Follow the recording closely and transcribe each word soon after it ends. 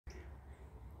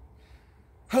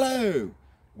Hello!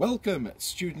 Welcome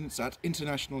students at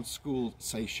International School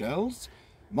Seychelles.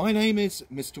 My name is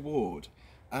Mr. Ward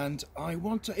and I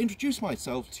want to introduce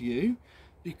myself to you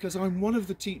because I'm one of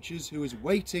the teachers who is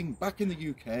waiting back in the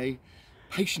UK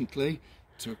patiently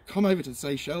to come over to the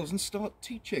Seychelles and start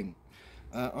teaching.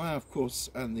 I of course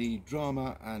am the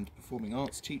drama and performing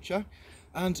arts teacher,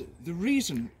 and the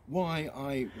reason why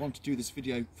I want to do this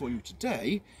video for you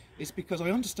today is because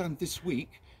I understand this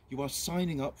week you are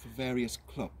signing up for various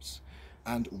clubs,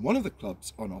 and one of the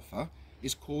clubs on offer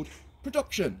is called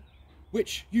Production,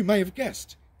 which you may have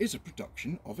guessed is a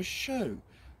production of a show.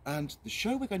 And the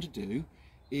show we're going to do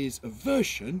is a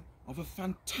version of a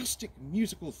fantastic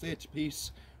musical theatre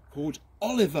piece called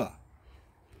Olivia.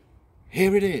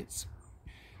 Here it is.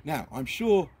 Now, I'm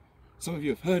sure some of you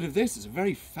have heard of this. It's a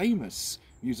very famous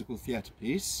musical theatre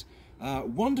piece,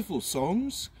 wonderful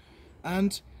songs,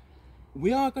 and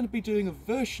we are going to be doing a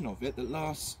version of it that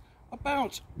lasts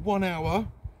about 1 hour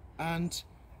and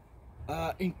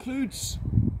includes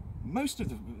most of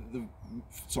the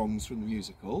songs from the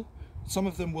musical. Some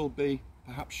of them will be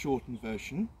perhaps shortened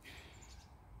version,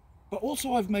 but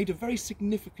also I've made a very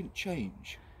significant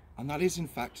change, and that is in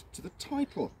fact to the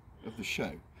title of the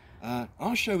show.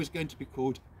 Our show is going to be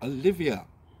called Olivia.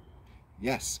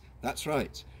 Yes, that's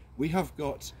right. We have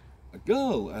got a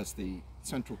girl as the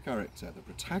central character, the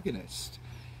protagonist.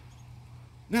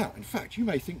 Now, in fact, you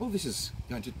may think, well, this is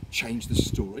going to change the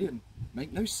story and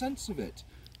make no sense of it.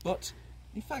 But,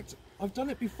 in fact, I've done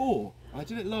it before. I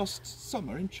did it last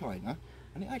summer in China,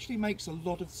 and it actually makes a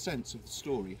lot of sense of the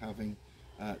story, having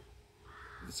the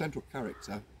central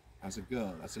character as a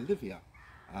girl, as Olivia.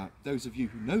 Those of you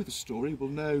who know the story will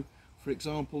know, for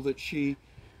example, that she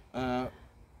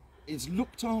is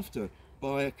looked after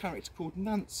by a character called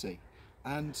Nancy,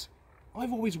 and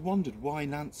I've always wondered why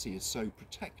Nancy is so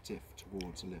protective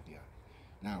towards Olivia.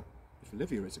 Now, if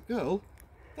Olivia is a girl,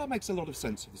 that makes a lot of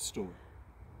sense of the story.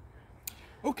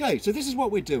 Okay, so this is what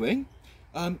we're doing.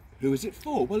 Who is it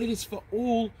for? Well, it is for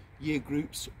all year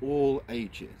groups, all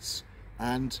ages.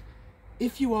 And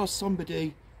if you are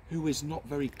somebody who is not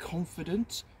very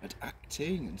confident at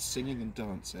acting and singing and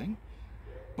dancing,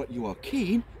 but you are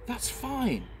keen, that's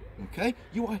fine, okay?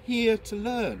 You are here to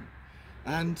learn.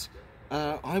 And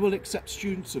I will accept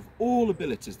students of all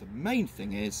abilities. The main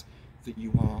thing is that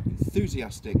you are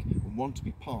enthusiastic and want to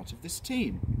be part of this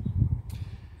team.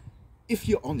 If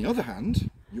you're, on the other hand,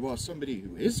 you are somebody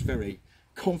who is very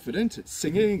confident at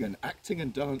singing and acting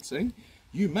and dancing,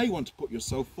 you may want to put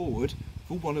yourself forward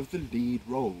for one of the lead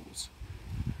roles.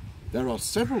 There are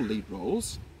several lead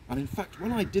roles, and in fact,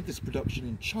 when I did this production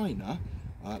in China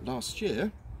last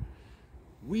year,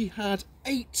 we had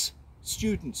 8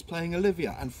 students playing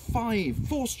Olivia and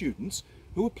 4 students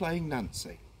who were playing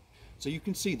Nancy. So you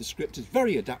can see the script is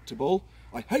very adaptable.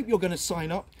 I hope you're going to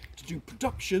sign up to do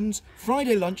productions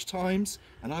Friday lunchtimes,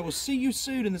 and I will see you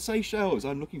soon in the Seychelles.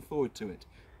 I'm looking forward to it.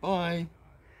 Bye.